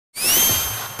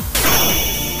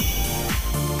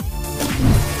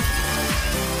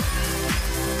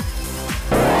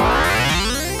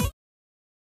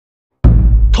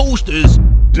First is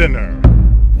dinner.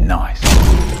 Nice.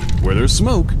 Where there's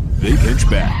smoke, they pitch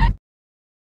back.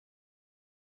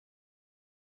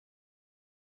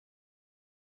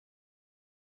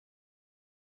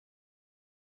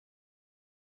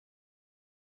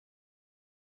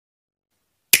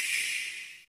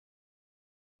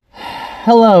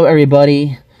 Hello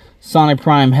everybody, Sonic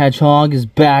Prime Hedgehog is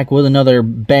back with another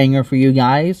banger for you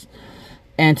guys.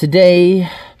 And today,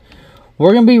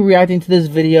 we're going to be reacting to this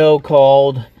video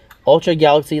called Ultra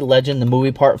Galaxy Legend, the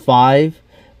movie part 5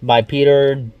 by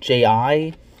Peter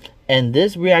J.I. And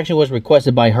this reaction was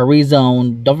requested by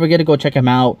Horizon. Don't forget to go check him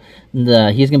out.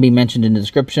 He's going to be mentioned in the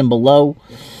description below.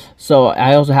 So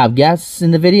I also have guests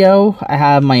in the video. I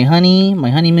have my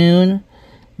honeymoon.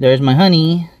 There's my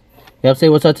honey. Yep, say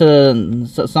what's up to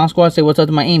Sonic Squad. Say what's up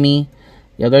to my Amy.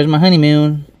 Yep, there's my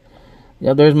honeymoon.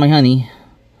 Yep, there's my honey.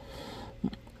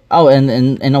 Oh,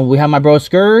 and we have my bro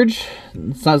Scourge.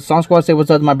 Sonic Squad, say what's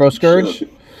up to my bro Scourge.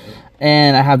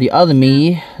 And I have the other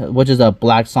me, which is a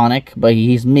Black Sonic, but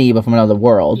he's me, but from another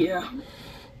world. Yeah.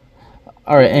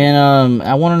 Alright, and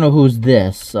I want to know who's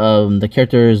this. The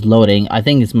character is loading. I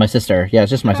think it's my sister. Yeah,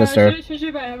 it's just my sister. Should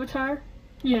you buy Avatar?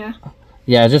 Yeah.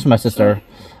 Yeah, it's just my sister.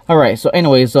 Alright, so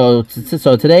anyway, so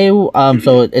today,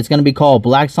 so it's gonna be called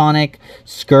Black Sonic,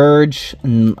 Scourge,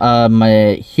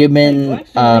 my human,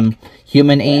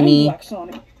 human Amy.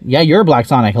 Yeah, you're Black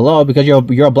Sonic. Hello, because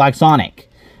you're a Black Sonic,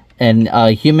 and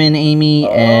human Amy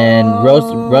and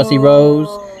Rusty Rose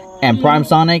and Prime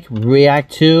Sonic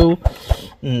react to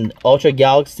Ultra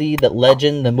Galaxy, the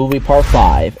Legend, the movie part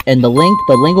 5, and the link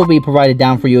will be provided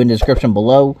down for you in the description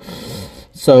below.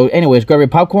 So anyways, grab your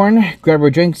popcorn, grab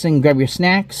your drinks, and grab your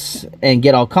snacks, and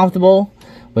get all comfortable,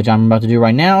 which I'm about to do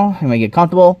right now. I'm gonna get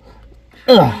comfortable.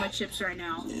 My chips right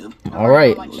now.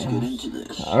 Alright.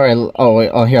 Alright, oh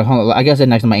wait, oh here, hold on. I gotta sit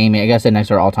next to my Amy. I gotta sit next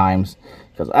to her all times.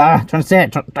 Because, trying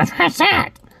to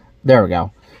sit. There we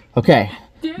go. Okay.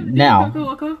 Now.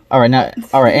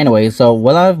 Alright, anyway, so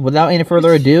without any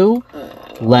further ado,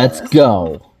 let's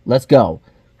go. Let's go.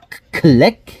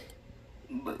 Click.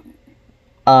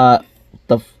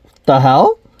 The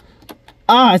hell?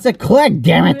 Ah, it's a click,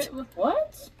 damn it!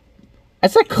 What?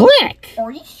 It's a click!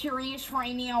 Are you serious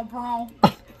right now, bro?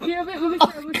 Here, let me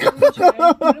try. Would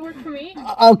it work for me?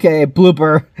 Okay,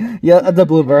 blooper. Yeah, that's a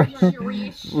blooper.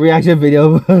 Reaction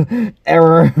video.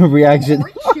 Error reaction. Are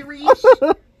you serious?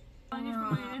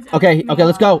 Okay,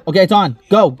 let's go. Okay, it's on.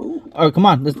 Go. Alright, come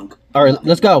on. Alright,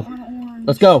 let's go.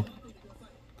 Let's go.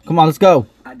 Come on, let's go.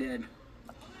 I did.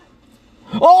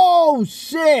 Oh,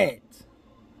 shit!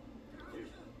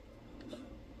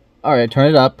 Alright, turn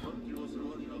it up.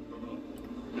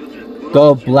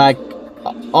 Go Black...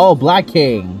 Oh, Black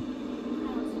King.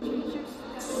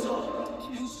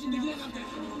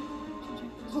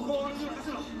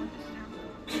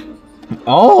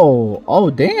 Oh,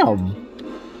 damn.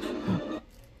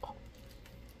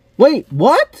 Wait,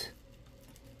 what?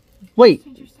 Wait,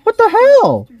 what the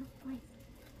hell?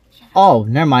 Oh,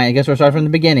 never mind. I guess we're starting from the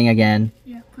beginning again.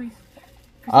 Yeah, please.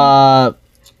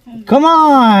 Come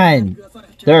on!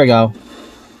 There we go.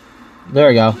 There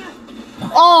we go.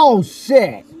 Oh,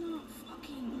 shit!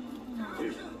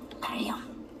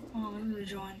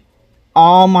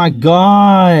 Oh my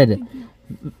god!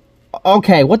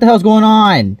 Okay, what the hell's going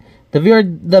on? The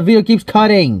video keeps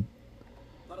cutting.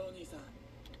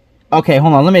 Okay,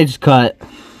 hold on, let me just cut.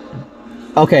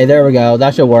 Okay, there we go.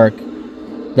 That should work.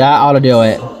 That ought to do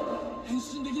it.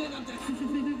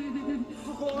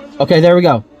 Okay, there we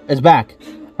go. It's back.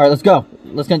 Alright, let's go.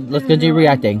 Let's continue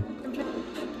reacting.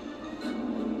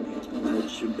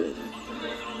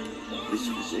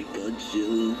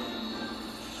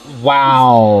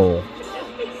 Wow.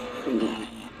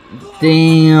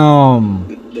 Damn.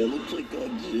 That looks like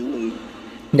Godzilla.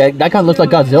 That kind of looks like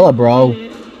Godzilla, bro.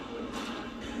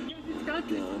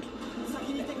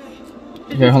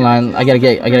 Here, hold on. I gotta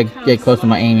get close to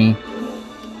my Amy.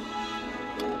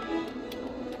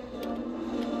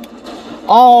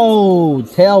 Oh,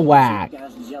 tail whack.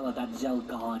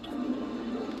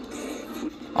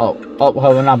 Oh,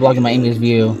 we're not blocking my Amy's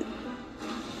view.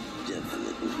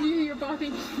 You're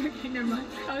blocking. Okay, never mind.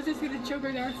 I was just gonna choke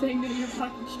her down saying that you're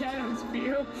blocking Shadow's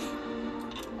view.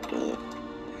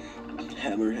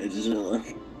 Hammerheadzilla.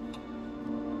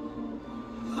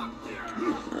 I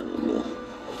don't know.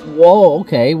 Whoa,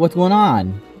 okay, what's going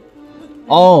on?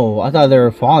 Oh, I thought they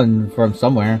were falling from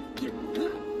somewhere.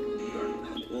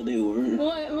 Well, they were.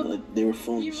 But they were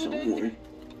falling somewhere.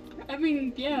 I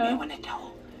mean, yeah.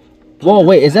 Whoa,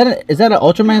 wait, is that an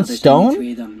Ultraman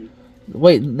stone?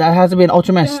 Wait, that has to be an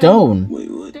Ultraman stone. Wait,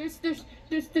 what?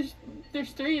 There's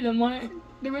 3 of them.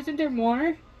 Wasn't there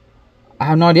more? I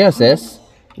have no idea, sis.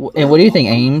 And what do you think,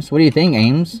 Ames? What do you think,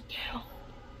 Ames?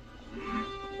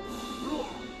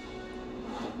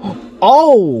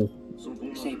 Oh!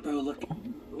 Say, bro, look.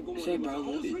 Say, bro,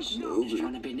 look. He's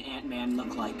trying to be an Ant-Man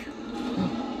look like.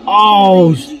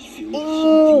 Oh!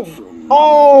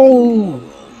 Oh!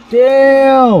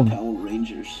 Damn! Power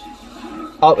Rangers.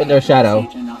 Oh, in their shadow.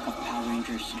 Say to knock off Power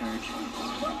Rangers Scourge.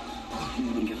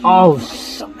 Oh,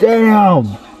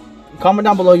 damn! Comment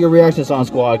down below your reactions on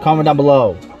Squad. Comment down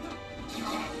below.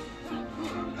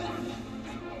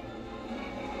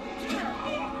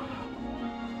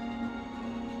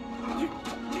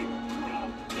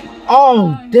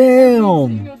 Oh,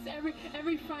 damn!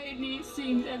 Every fight needs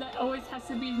scenes, and that always has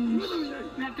to be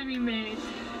made.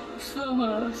 Slow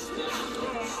mo's.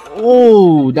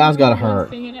 Oh, that's gotta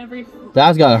hurt.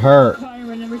 That's gotta hurt. Oh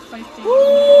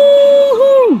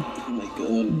my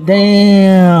god.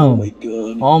 Damn! Oh my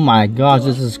god. Oh my gosh,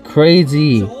 this is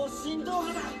crazy.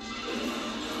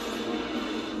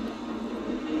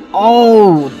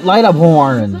 Oh, light up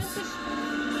horns. Is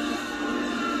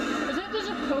that just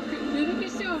a Pokemon? Do you think you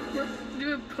still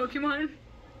do a Pokemon?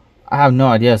 I have no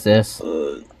idea, sis.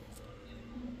 Oh,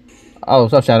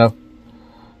 what's up, Shadow?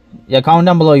 Yeah, comment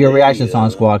down below your reactions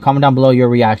on Squad. Comment down below your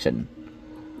reaction.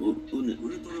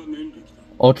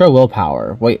 Ultra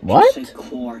willpower. Wait, what?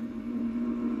 Core.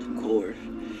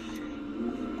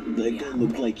 That guy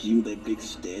looked like you, that big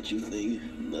statue thing.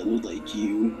 That looked like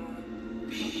you.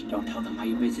 Shh, don't tell them how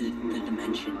you visited the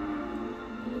dimension.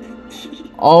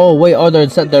 Oh, wait, oh,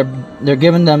 they're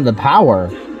giving them the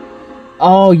power.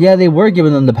 Oh, yeah, they were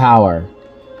giving them the power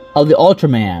of the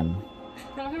Ultraman.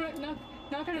 Not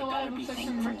gonna lie, it looks like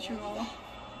some ritual.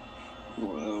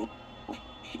 Wow.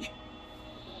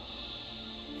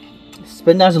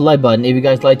 Spin down the like button if you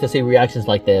guys like to see reactions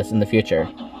like this in the future.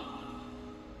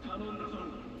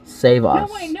 Save us.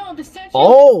 No, wait, no, the statue.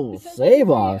 Oh, the statue save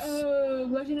is us.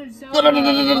 Legend of Zelda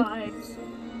vibes.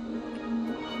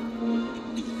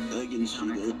 I can see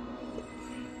that.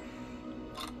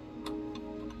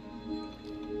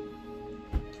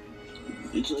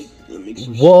 It's like a mix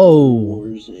of Star Whoa,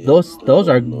 Wars and,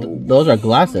 those are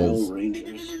glasses. Power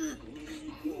Rangers.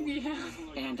 Yeah.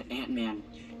 And Ant-Man.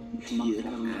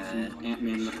 Yeah.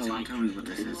 Ant-Man look-alike. Tell me what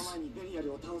this is.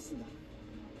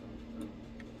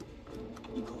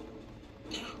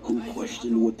 Who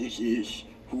questioned what this is?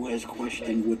 Who has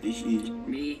questioned what this is?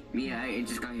 Me, I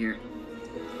just got here.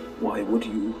 Why would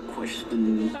you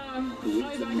question?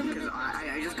 Because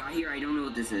I just got here, I don't know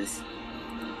what this is.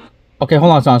 Okay,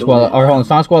 hold on, Sonic Squad. Alright, hold on,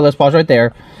 Sonic Squad. Let's pause right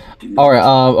there. Alright,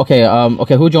 okay.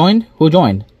 Who joined? Was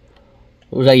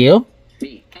that you?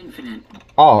 Me, Infinite.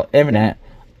 Oh, Infinite.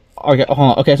 Okay,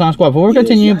 hold on. Okay, Sonic Squad. Before we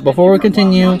continue,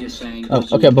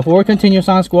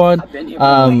 Sonic Squad.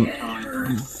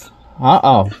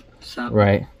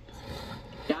 Right.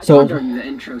 So. During the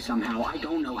intro somehow, I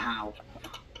don't know how.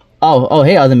 Oh,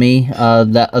 hey, other me.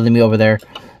 That other me over there.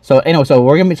 So anyway,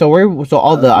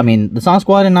 the Sonic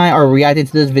Squad and I are reacting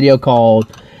to this video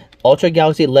called Ultra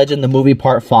Galaxy Legend: The Movie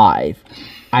Part 5.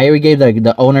 I already gave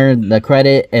the owner the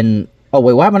credit, and oh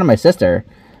wait, what happened to my sister?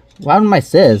 What happened to my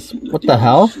sis? What the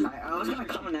hell? I was gonna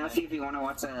come and ask you if you want to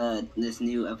watch this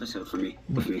new episode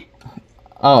with me.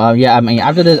 Oh, yeah, I mean,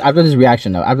 after this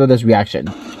reaction, though. After this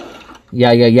reaction.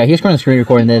 Yeah, he's going to screen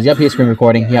recording this. Yep, he's screen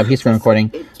recording. Yep, he's screen recording.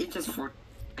 It's just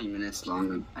 14 minutes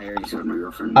long. I already showed my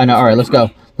girlfriend. I know, alright, let's go.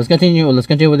 Let's continue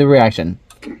with the reaction.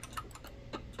 Okay.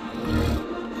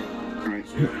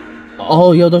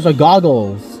 Oh, yo, those are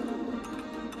goggles.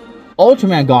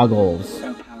 Ultraman goggles.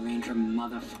 So Power Ranger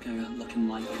motherfucker looking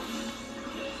like.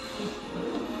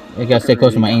 I gotta stay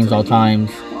close to my aims all times.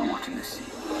 While watching this.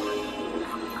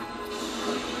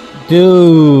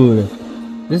 Dude,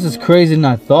 this is crazier than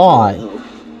I thought.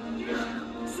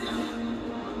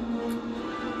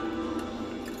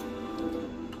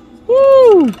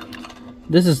 Woo!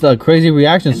 This is the crazy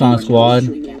reaction, Sonic Squad.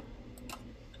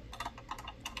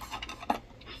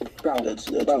 Bro, what is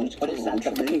that?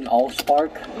 The fucking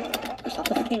Allspark? Is that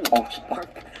the fucking Allspark?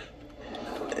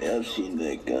 I've seen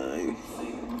that guy.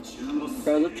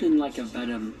 Bro, looking like a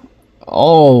Venom.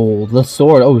 Oh, the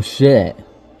sword. Oh, shit.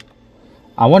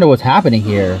 I wonder what's happening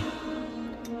here.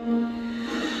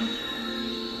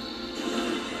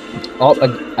 Oh,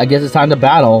 I guess it's time to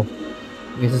battle.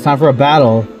 I guess it's time for a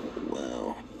battle.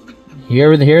 Wow.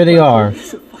 Here they are.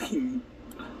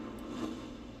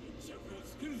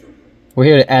 We're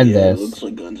here to end Yeah, it this. looks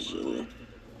like Godzilla.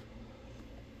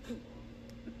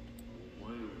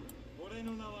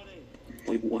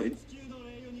 Wait, what?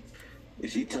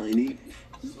 Is he tiny?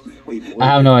 Wait, what? I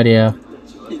have no idea.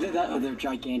 Either that or they're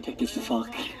gigantic as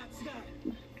fuck.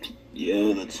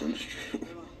 Yeah, that sounds true.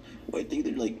 I think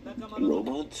they're like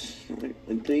robots.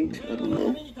 I think. I don't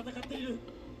know.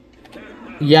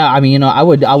 Yeah, I mean, you know, I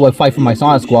would fight for my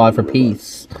Sonic Squad for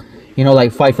peace. You know,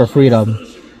 like fight for freedom.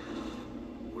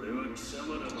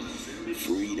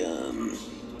 Freedom.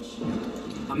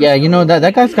 Yeah, you know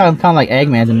that guy's kind of like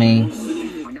Eggman to me.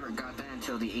 I never got that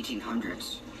until the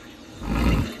 1800s.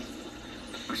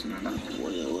 Or something like that.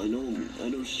 Well, I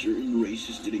know certain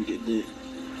races didn't get that.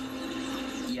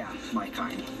 Yeah, my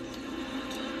kind.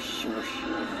 Sure.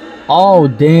 Oh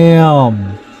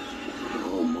damn!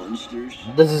 Oh, monsters.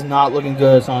 This is not looking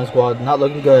good, Sonic Squad. Not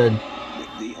looking good.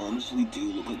 They honestly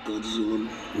do look like Godzilla,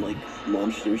 like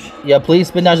monsters. Yeah, please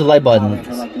spin dash the light button.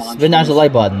 Spin dash the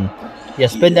light button. Yeah,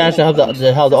 spin dash to help the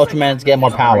Ultramans get more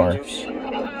power. I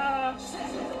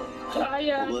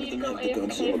need to go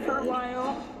AFK for a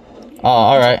while. Oh,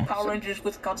 alright. Power Rangers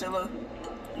with Godzilla.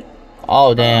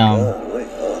 Oh, damn.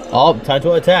 Oh, time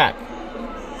to attack.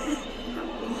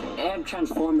 And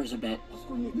Transformers a bit.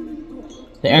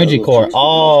 The energy core.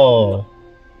 Oh.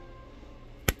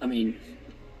 I mean,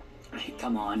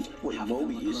 come on. Wait, Have to look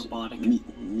Mobius? robotic.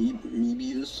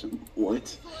 Mobius?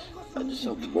 What? I just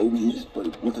saw Mobius,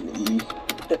 but with an E.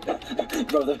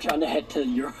 Bro, they're trying to head to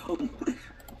Europe.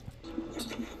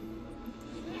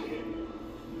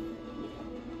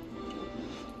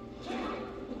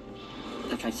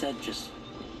 Like I said, just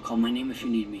call my name if you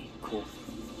need me. Cool.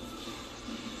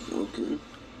 Okay.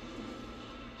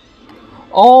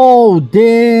 Oh,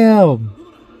 damn.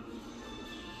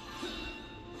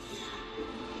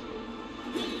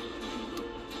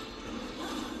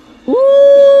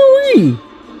 Woo-wee.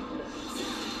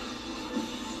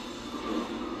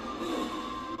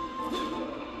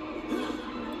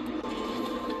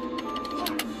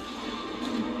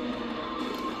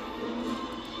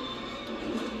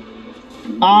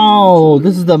 Oh,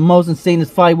 this is the most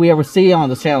insanest fight we ever see on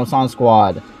this channel, Sonic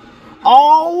Squad.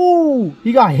 Oh,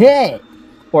 he got hit.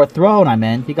 Or thrown, I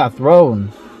meant. He got thrown.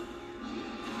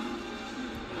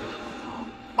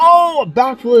 Oh, a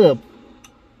backflip.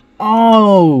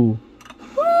 Oh.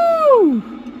 Woo.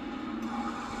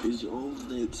 Is all of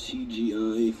that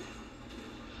CGI?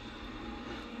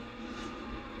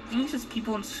 I think it's just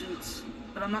people in suits,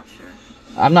 but I'm not sure.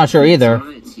 I'm not sure either. Some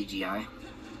of it's CGI.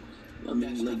 I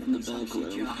mean, like in the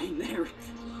background.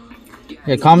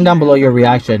 Yeah, comment down below your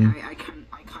reaction.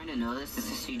 I kind of know this. This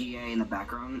is CGI in the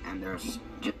background, and there's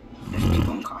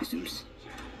people in costumes.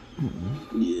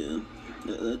 Yeah,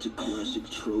 that's a classic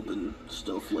trope and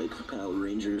stuff like Power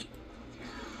Rangers.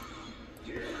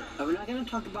 Are we not gonna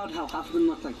talk about how half of them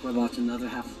look like robots and the other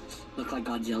half look like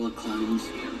Godzilla clones?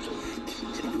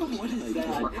 What is that?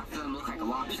 Half of them look like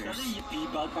lobsters.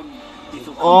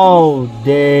 Oh,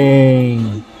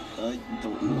 dang.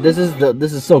 This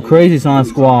is so crazy, Sonic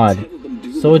Squad.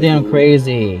 So damn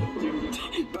crazy.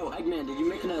 Bro, Eggman, did you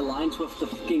make an alliance with the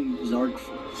fucking Zarg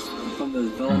from the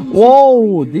villains?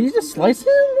 Whoa, did you just slice him?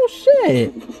 Oh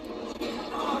shit.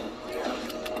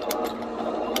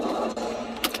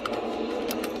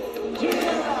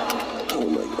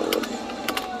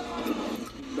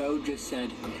 Bro just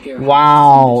said, here,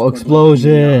 Wow,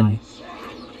 explosion.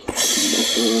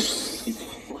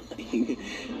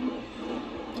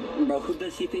 Bro, who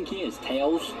does he think he is?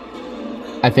 Tails?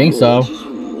 I think so. It just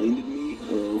reminded me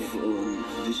of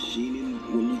this scene in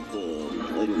one of the,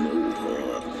 I don't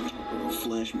know,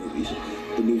 Flash movies.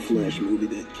 The new Flash movie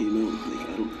that came out, like,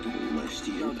 I don't know, last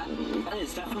year. I don't know. That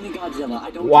is definitely Godzilla.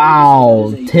 I don't Wow,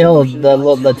 think tail, this is a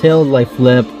version the of tail like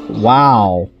flip.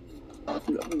 Wow.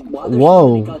 Why there's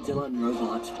Whoa. so many Godzilla and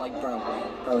robots? Like,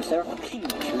 bro, is there a fucking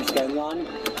truce going on?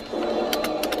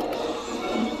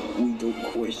 We don't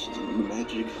question the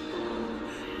magic.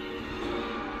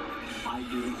 I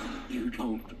do. You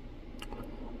don't.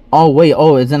 Oh wait,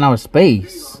 oh, it's in our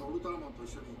space.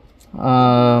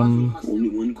 Only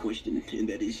one question, and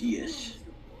that is yes.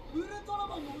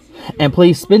 And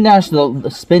please spin dash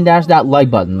that like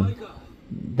button.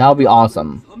 That would be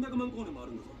awesome.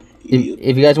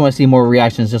 If you guys want to see more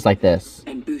reactions just like this.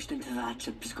 And boost into that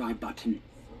subscribe button.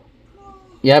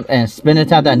 Yep, and spin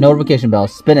attack that notification bell.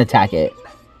 Spin attack it.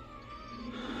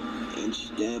 And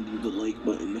stab the like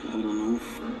button, I don't know.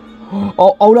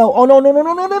 Oh no, oh no.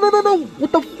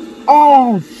 What the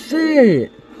oh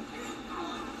shit.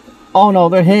 Oh no,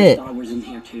 they're hit. Star Wars in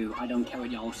here too. I don't care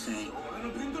what y'all say.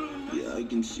 Yeah, I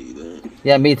can see that.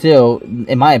 Yeah, me too.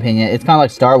 In my opinion, it's kind of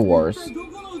like Star Wars.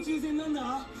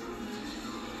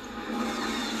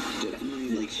 Definitely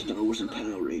like Star Wars and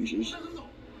Power Rangers.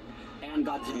 And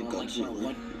Godzilla. And Like, bro, Godzilla.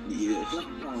 what? Yes. Like,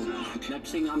 bro,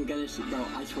 next thing I'm gonna see, bro,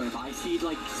 I swear, if I see,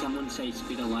 like, someone say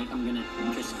speed of light, I'm gonna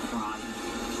just cry.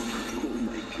 Oh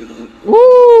my god.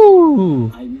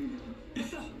 Woo! I'm...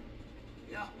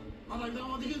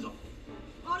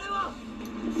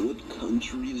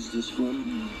 tree is this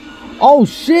from? Oh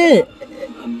shit!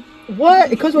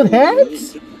 What? It comes with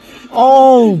heads?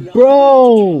 Oh,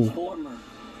 bro! Transformer.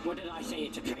 What did I say?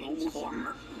 It's a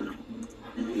transformer.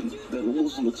 That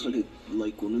almost looks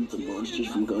like one of the monsters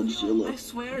from Godzilla. I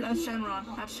swear that's Shenron.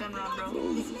 That's Shenron, bro.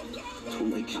 Oh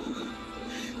my god.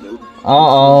 No.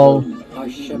 Uh-oh. Oh,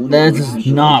 shit. This is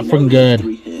not from good.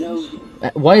 Three hands.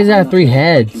 Why is that 3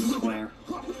 heads? Swear.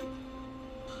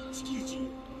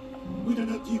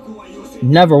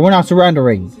 Never, we're not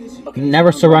surrendering.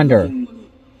 Never surrender.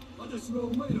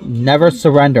 Never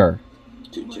surrender.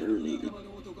 To tyranny.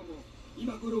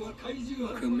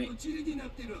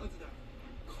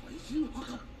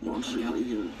 Monster right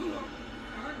here.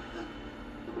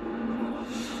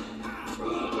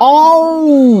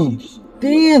 Oh!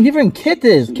 Damn, you even kicked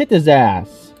his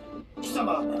ass.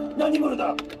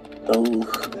 Oh.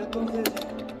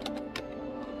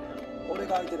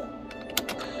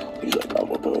 He's like,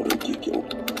 I'm about to kick you.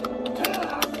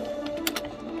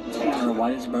 Why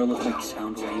does bro look like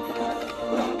Soundwave?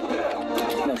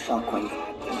 No, Shockwave.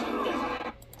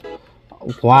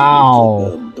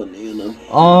 Wow. Banana.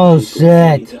 Oh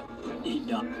shit. He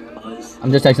does.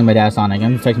 I'm just texting my dad Sonic.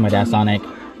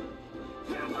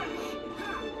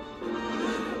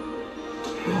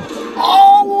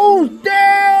 Oh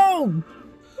damn!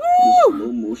 Woo!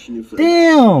 Slow motion effect.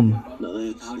 Damn! Now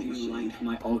that's How do you insane. like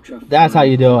my ultra? That's how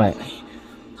you do it.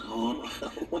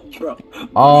 Bro.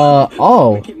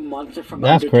 Oh. Monster from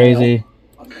That's Undertale. crazy.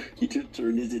 He just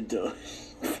turned it into.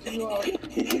 Anyway,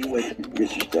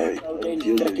 Mr. Starry.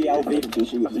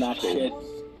 That shit.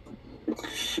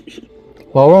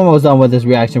 Well, we're almost done with this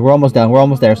reaction. We're almost done. We're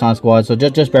almost there, Sonic Squad. So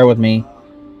just bear with me.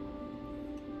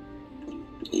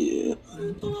 Yeah.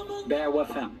 Bear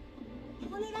with him.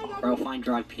 Bro, find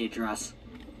your IP address.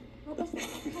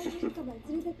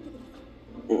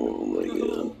 Oh my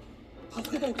god.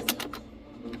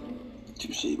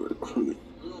 To save our crew.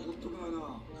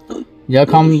 Yeah,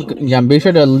 be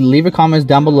sure to leave your comments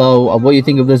down below of what you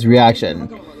think of this reaction.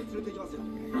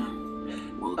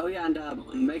 Oh yeah, and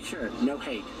make sure, no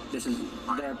hate. This is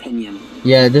their opinion.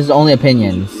 Yeah, this is only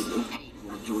opinions.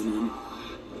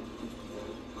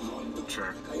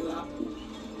 Sure.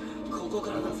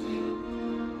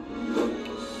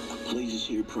 Places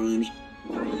here, Primes.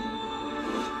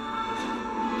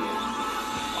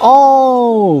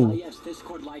 Oh! Oh yes,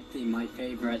 Discord light theme, my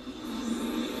favorite.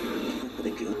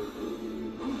 Thank you.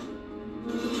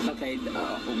 Okay,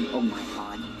 oh my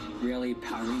god. Really?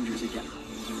 Power Rangers again.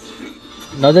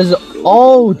 No, this is...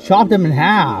 Oh! Chopped him in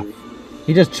half.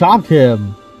 He just chopped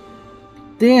him.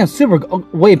 Damn, super...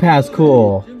 way past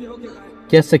cool.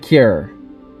 Get secure.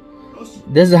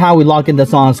 This is how we lock in the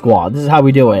Sonic Squad. This is how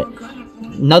we do it.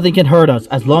 Nothing can hurt us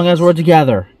as long as we're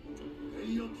together.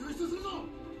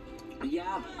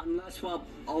 Yeah, unless, well,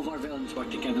 all of our villains work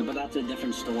together, but that's a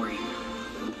different story.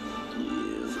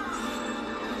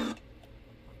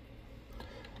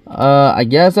 I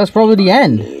guess that's probably the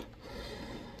end.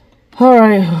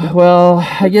 Alright, well,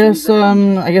 I guess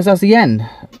that's the end.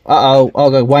 Uh-oh,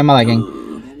 okay, why am I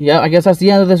lagging? Yeah, I guess that's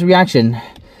the end of this reaction.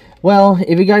 Well,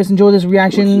 if you guys enjoyed this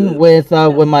reaction with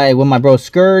my bro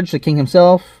Scourge, the king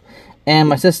himself, and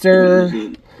my sister,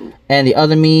 and the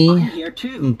other me, Here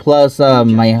too. plus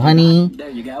my honey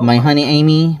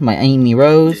Amy, my Amy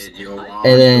Rose,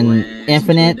 and then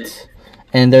Infinite,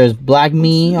 and there's Black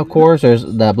Me, of course, there's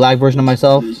the black version of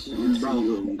myself. Bro,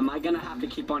 am I gonna have to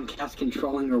keep on cast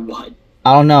controlling or what?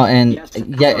 I don't know, and Yes,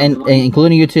 yeah, and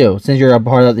including you too, since you're a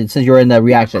part of, since you're in the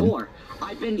reaction. Core.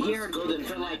 I've been here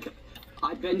for like,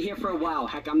 I've been here for a while.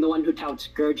 Heck, I'm the one who tells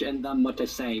Scourge and them what to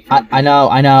say. I know.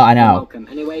 Welcome.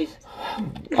 Anyways.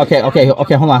 Okay,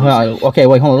 hold on. Okay,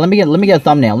 wait, hold on. Let me get a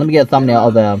thumbnail. Let me get a thumbnail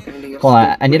of the. Hold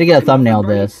on, I need to get a thumbnail of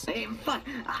this. Hey, fuck.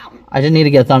 Ow. I just need to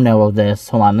get a thumbnail of this.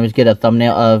 Hold on, let me just get a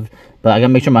thumbnail of. But I gotta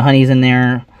make sure my honey's in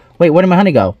there. Wait, where did my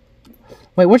honey go?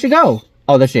 Wait, where'd she go?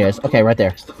 Oh, there she is. Okay, right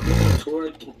there. Stop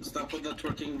with the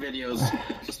twerking videos.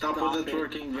 Stop with the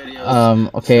twerking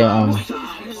videos. Okay,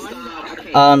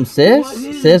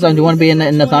 sis, do you want to be in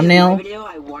the thumbnail?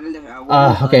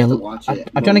 Okay,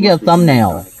 I'm trying to get a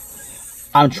thumbnail.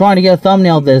 I'm trying to get a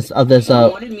thumbnail of this.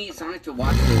 wanted me and Sonic to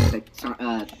watch this.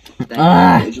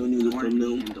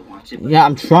 Yeah,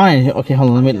 I'm trying. Okay,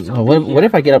 hold on. Let me. What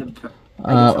if I get up?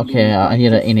 Okay, I need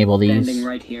to enable these. Standing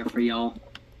right here for y'all.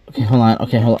 Okay, hold on.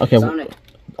 Okay, Okay. Sonic.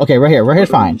 Okay, right here's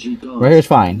fine. Right here's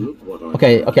fine.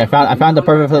 Okay, I found the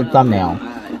perfect thumbnail.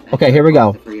 Okay, here we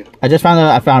go. I found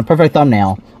a perfect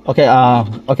thumbnail. Okay,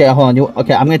 okay, hold on.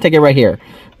 Okay, I'm gonna take it right here.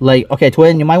 Like, okay,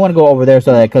 Twin, you might want to go over there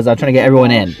so that, because I'm trying to get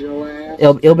everyone in.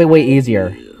 It'll be way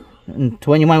easier.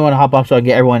 Twin, you might want to hop up so I can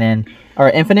get everyone in. All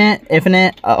right, Infinite.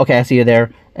 Okay, I see you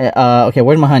there. Okay,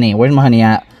 where's my honey? Where's my honey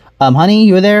at? Honey,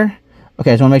 you there?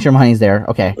 Okay, I just want to make sure my honey's there.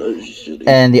 Okay.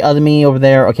 And the other me over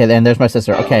there. Okay, then there's my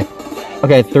sister. Okay.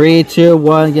 Okay, 3, 2,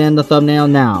 1, get in the thumbnail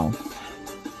now.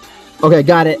 Okay,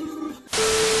 got it.